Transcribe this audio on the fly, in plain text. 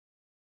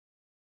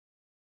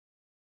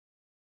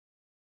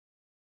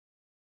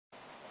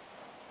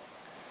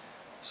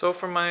So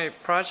for my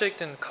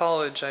project in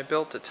college, I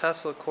built a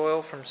Tesla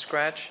coil from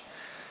scratch.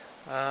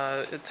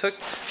 It took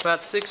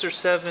about 6 or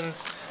 7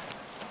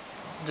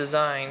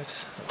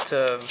 designs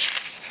to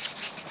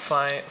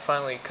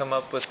finally come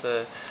up with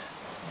the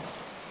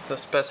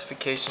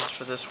specifications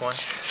for this one.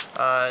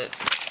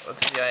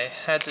 Let's see, I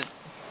had to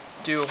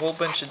do a whole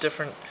bunch of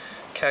different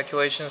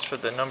calculations for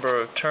the number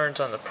of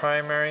turns on the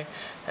primary,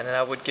 and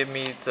that would give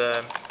me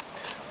the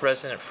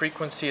resonant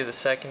frequency of the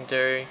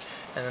secondary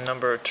and the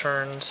number of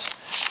turns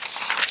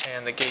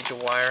and the gauge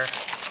of wire.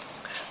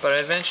 But I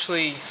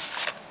eventually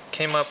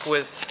came up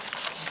with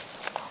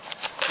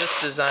this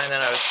design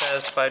that I was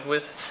satisfied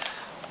with.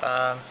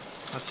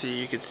 Let's see,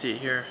 you can see it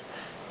here.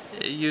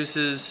 It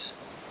uses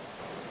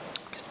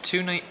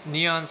 2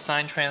 neon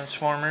sign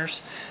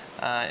transformers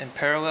in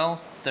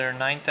parallel. They're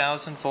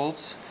 9,000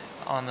 volts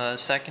on the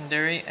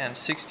secondary and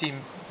 60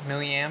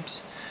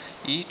 milliamps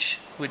each,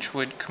 which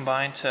would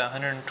combine to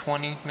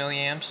 120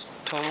 milliamps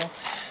total,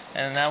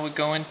 and that would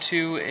go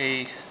into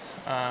a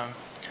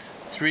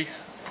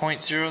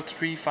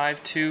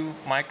 3.0352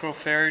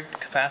 microfarad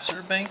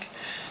capacitor bank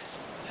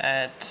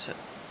at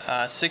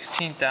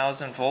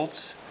 16,000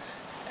 volts,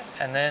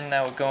 and then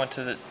that would go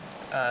into the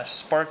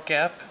spark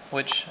gap,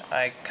 which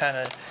I kind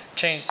of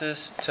changed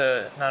this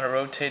to not a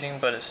rotating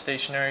but a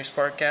stationary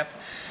spark gap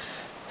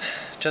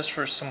just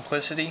for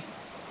simplicity.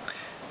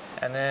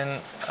 And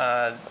then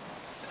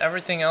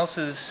everything else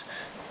is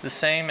the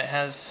same. It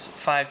has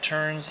 5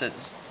 turns.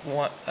 It's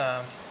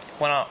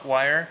 1/aught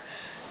wire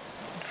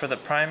for the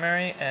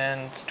primary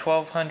and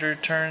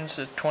 1200 turns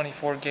of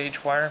 24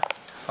 gauge wire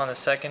on the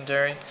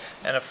secondary,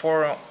 and a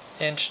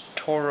 4-inch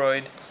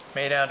toroid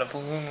made out of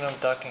aluminum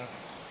ducting.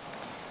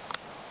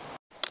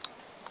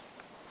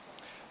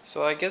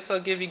 So I guess I'll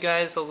give you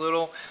guys a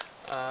little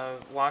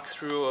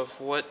walkthrough of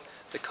what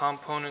the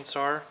components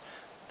are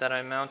that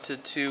I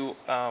mounted to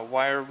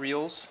wire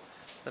reels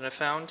that I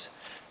found.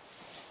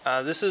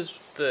 This is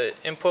the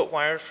input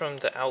wire from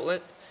the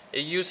outlet.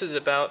 It uses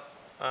about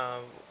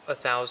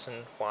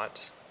 1,000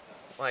 watts,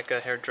 like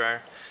a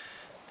hairdryer.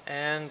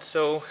 And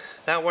so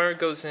that wire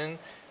goes in,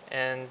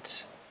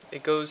 and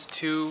it goes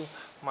to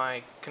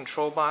my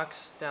control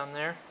box down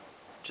there,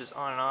 which is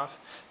on and off.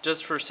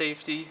 Just for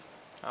safety,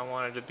 I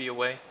wanted to be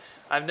away.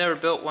 I've never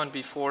built one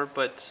before,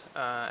 but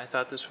I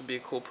thought this would be a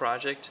cool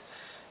project,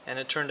 and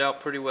it turned out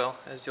pretty well,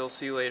 as you'll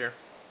see later.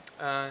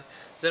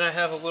 Then I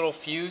have a little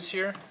fuse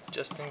here,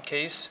 just in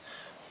case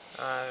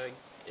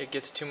it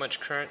gets too much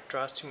current,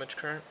 draws too much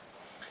current.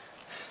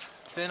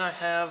 Then I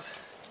have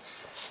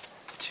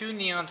 2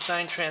 neon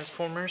sign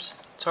transformers.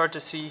 It's hard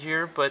to see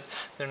here, but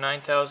they're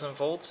 9,000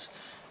 volts,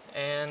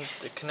 and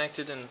they're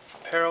connected in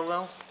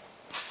parallel,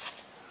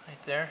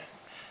 right there.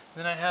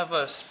 Then I have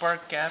a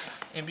spark gap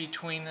in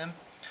between them,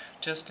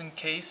 just in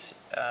case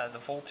the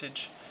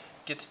voltage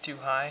gets too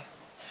high.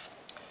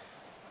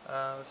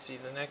 Let's see,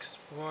 the next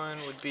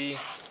one would be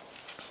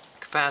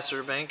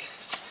Capacitor Bank.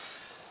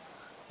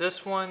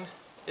 This one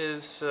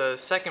is the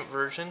second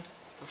version.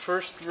 The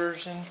first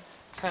version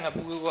kind of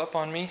blew up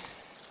on me.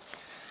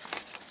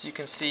 As you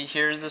can see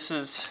here, this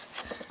is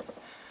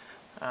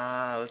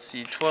let's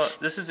see,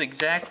 this is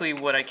exactly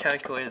what I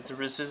calculated the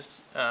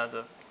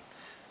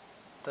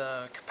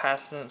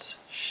capacitance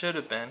should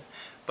have been,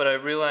 but I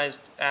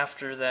realized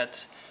after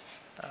that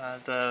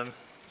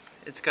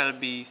it's got to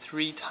be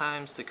 3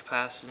 times the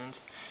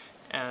capacitance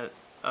at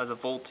the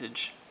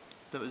voltage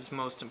that was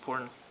most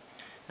important,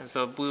 and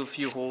so it blew a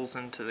few holes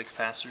into the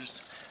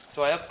capacitors.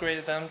 So I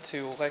upgraded them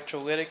to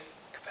electrolytic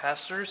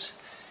capacitors,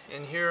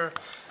 and here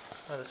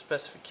are the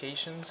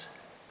specifications.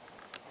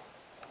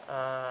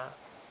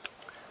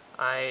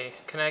 I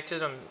connected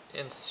them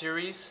in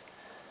series.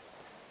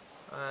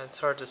 It's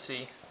hard to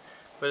see,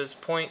 but it's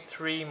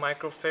 0.3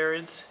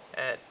 microfarads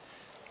at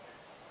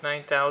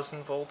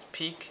 9,000 volts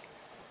peak.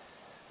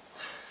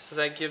 So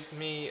that gives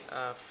me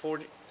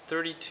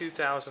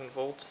 32,000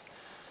 volts,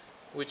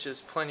 which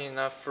is plenty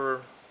enough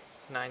for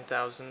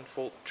 9,000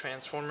 volt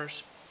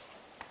transformers.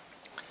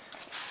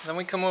 Then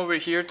we come over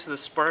here to the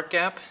spark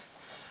gap.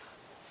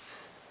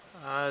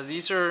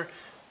 These are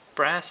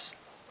brass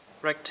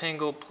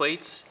rectangle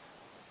plates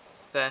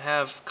that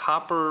have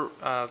copper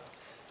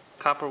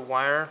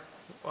wire,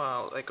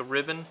 like a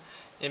ribbon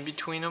in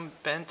between them,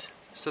 bent,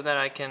 so that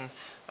I can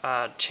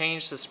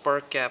change the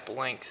spark gap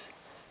length.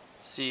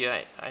 See,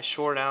 I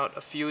short out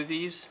a few of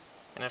these,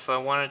 and if I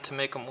wanted to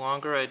make them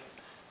longer,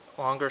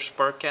 longer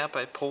spark gap,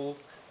 I'd pull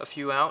a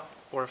few out,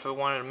 or if I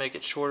wanted to make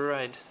it shorter,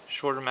 I'd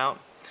short them out.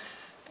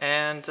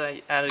 And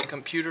I added a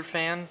computer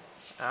fan.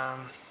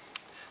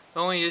 The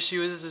only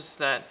issue is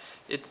that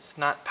it's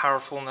not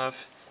powerful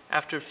enough.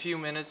 After a few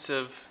minutes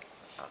of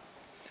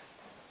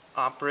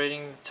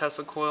operating the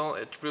Tesla coil,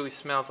 it really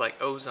smells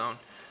like ozone.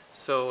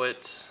 So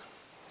it's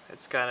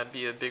got to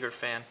be a bigger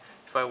fan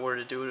if I were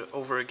to do it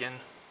over again.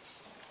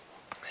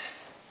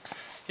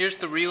 Here's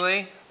the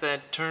relay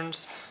that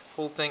turns the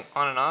whole thing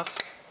on and off.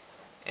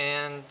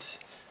 And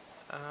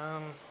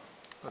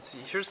let's see,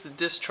 here's the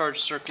discharge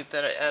circuit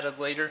that I added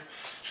later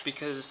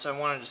because I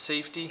wanted a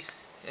safety.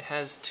 It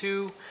has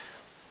 2,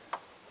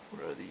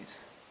 what are these?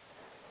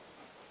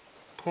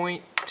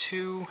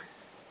 0.2,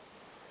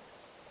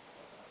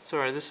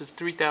 sorry, this is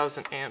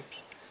 3000 amps,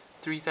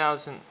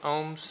 3000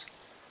 ohms,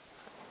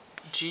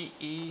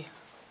 GE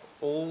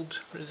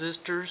old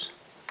resistors,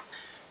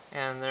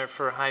 and they're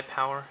for high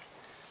power.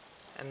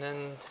 And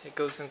then it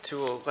goes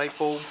into a light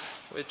bulb,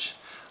 which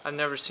I've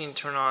never seen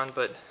turn on,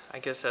 but I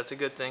guess that's a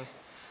good thing.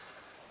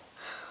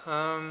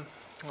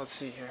 Let's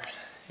see here.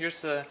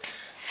 Here's the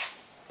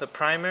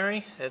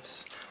primary.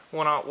 It's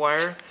 1/0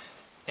 wire,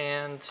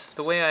 and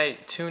the way I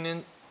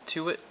tuned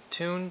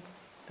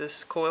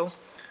this coil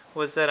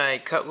was that I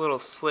cut little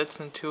slits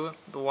into it,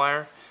 the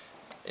wire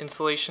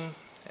insulation,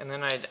 and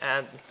then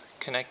I'd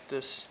connect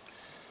this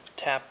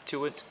tap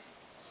to it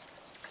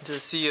to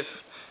see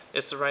if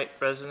it's the right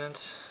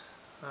resonance.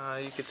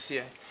 You could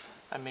see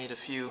I made a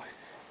few.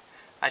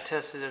 I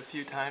tested it a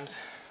few times.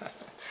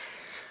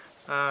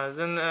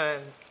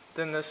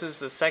 Then this is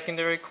the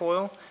secondary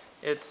coil.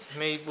 It's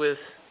made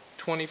with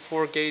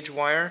 24 gauge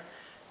wire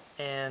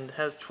and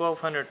has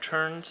 1200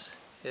 turns.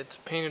 It's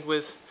painted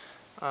with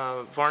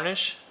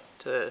varnish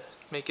to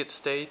make it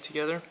stay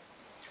together.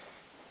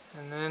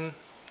 And then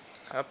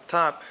up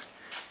top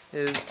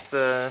is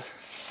the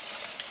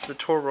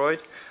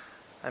toroid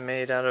I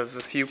made out of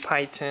a few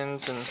pie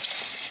tins and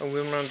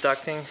aluminum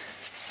ducting,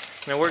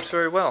 and it works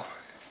very well.